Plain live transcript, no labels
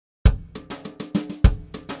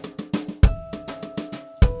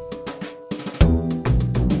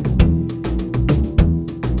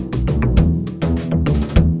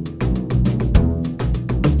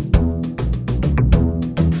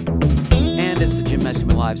Nice to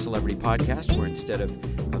Meet Live Celebrity Podcast, where instead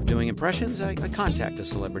of doing impressions, I contact a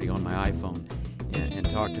celebrity on my iPhone and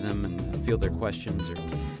talk to them and field their questions.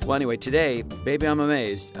 Well, anyway, today, baby, I'm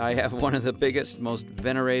amazed. I have one of the biggest, most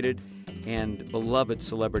venerated and beloved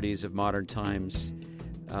celebrities of modern times.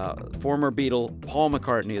 Former Beatle Paul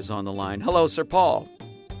McCartney is on the line. Hello, Sir Paul.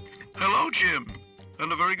 Hello, Jim,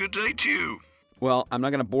 and a very good day to you. Well, I'm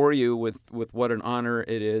not going to bore you with what an honor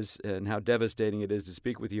it is and how devastating it is to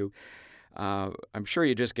speak with you. I'm sure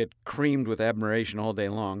you just get creamed with admiration all day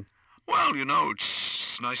long. Well, you know,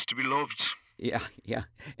 it's nice to be loved. Yeah.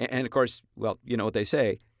 And of course, well, you know what they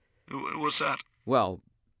say. What's that? Well,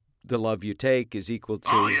 the love you take is equal to...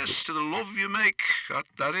 Oh, yes, to the love you make.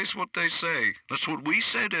 That is what they say. That's what we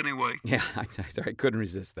said, anyway. Yeah, I couldn't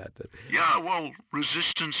resist that. Yeah, well,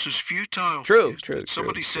 resistance is futile. True.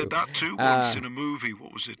 Somebody said that, too, once in a movie.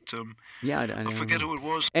 What was it? Yeah, I forget who it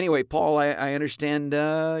was. Anyway, Paul, I understand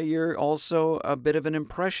you're also a bit of an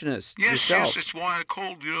impressionist yourself. Yes, it's why I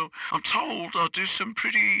called, you know. I'm told I'll do some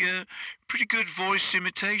pretty good voice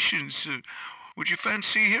imitations. Would you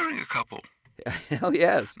fancy hearing a couple? Hell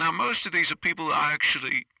yes. Now, most of these are people that I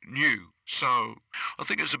actually knew, so I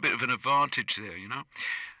think there's a bit of an advantage there, you know?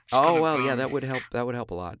 Yeah, that would help. That would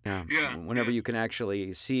help a lot. Yeah. Whenever you can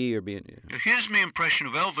actually see or be... Here's my impression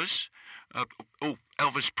of Elvis.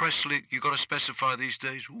 Elvis Presley, you got to specify these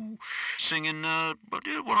days. Singing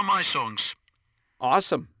one of my songs.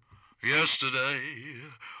 Awesome. Yesterday,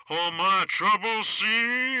 all my troubles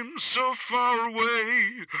seemed so far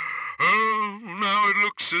away. Oh, now it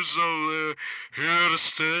looks as though they're here to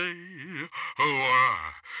stay. Oh,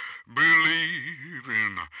 I believe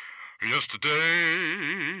in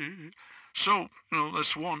yesterday. So, you know,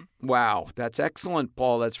 that's one. Wow, that's excellent,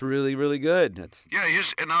 Paul. That's really, really good. Yeah,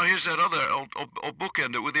 here's that other. I'll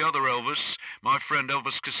bookend it with the other Elvis, my friend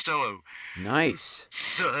Elvis Costello. Nice.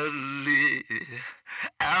 Suddenly,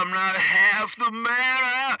 I'm not half the man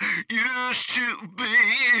I used to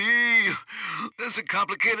be. There's a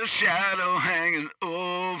complicated shadow hanging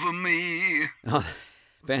over me. Oh,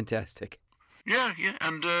 fantastic. Yeah,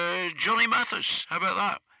 and Johnny Mathis, how about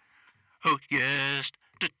that? Oh, yes.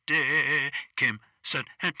 Yesterday came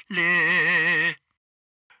suddenly.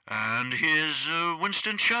 And here's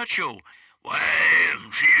Winston Churchill. Well,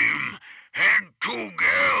 Jim had to go,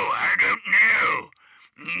 I don't know.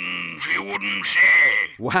 She wouldn't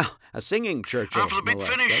say. Wow, a singing Churchill. After the big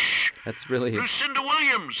finish. That's really... Lucinda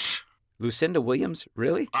Williams. Lucinda Williams?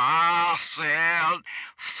 Really? I said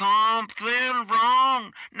something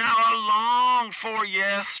wrong. Now I long for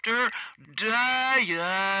yesterday.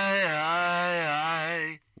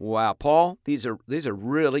 Wow, Paul, these are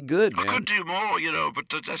really good, man. I could do more, you know, but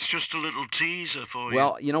that's just a little teaser for you.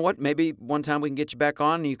 Well, you know what? Maybe one time we can get you back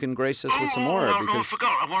on and you can grace us with some more. No, I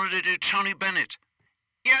forgot. I wanted to do Tony Bennett.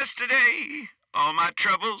 Yesterday, all my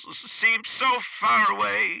troubles seemed so far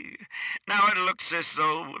away. Now it looks as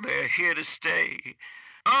though they're here to stay.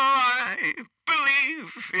 Oh, I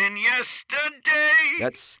believe in yesterday.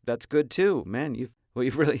 That's good too, man. You've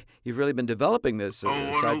really been developing this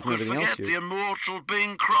aside from everything else. Forget the immortal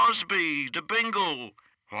Bing Crosby, the Bingle.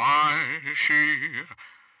 Why she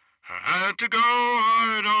had to go,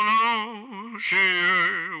 I don't know.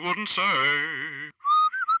 She wouldn't say.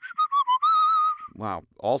 Wow.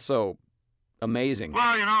 Also amazing.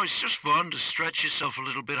 Well, you know, it's just fun to stretch yourself a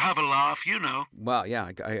little bit, have a laugh, you know. Well,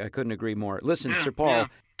 yeah, I couldn't agree more. Listen, Sir Paul,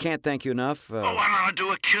 can't thank you enough. Why don't I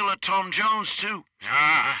do a killer Tom Jones, too?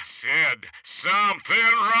 I said something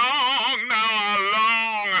wrong, now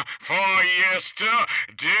I long for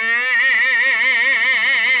yesterday.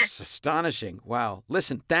 It's astonishing. Wow.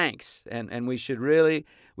 Listen, thanks. And we should really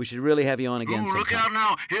have you on again sometime. Look out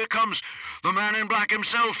now. Here comes the man in black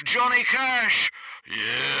himself, Johnny Cash.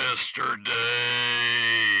 Yesterday.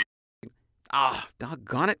 Ah,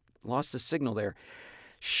 doggone it. Lost the signal there.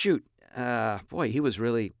 Shoot. Boy, he was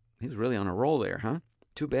really on a roll there, huh?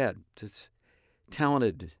 Too bad. Just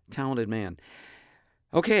talented man.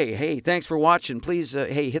 Okay, hey, thanks for watching. Please,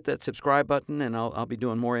 hit that subscribe button, and I'll be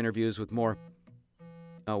doing more interviews with more.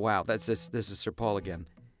 Oh wow, this is Sir Paul again.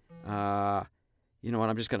 You know what?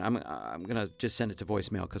 I'm gonna just send it to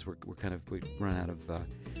voicemail because we run out of.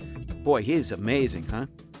 Boy, he's amazing, huh?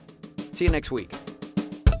 See you next week.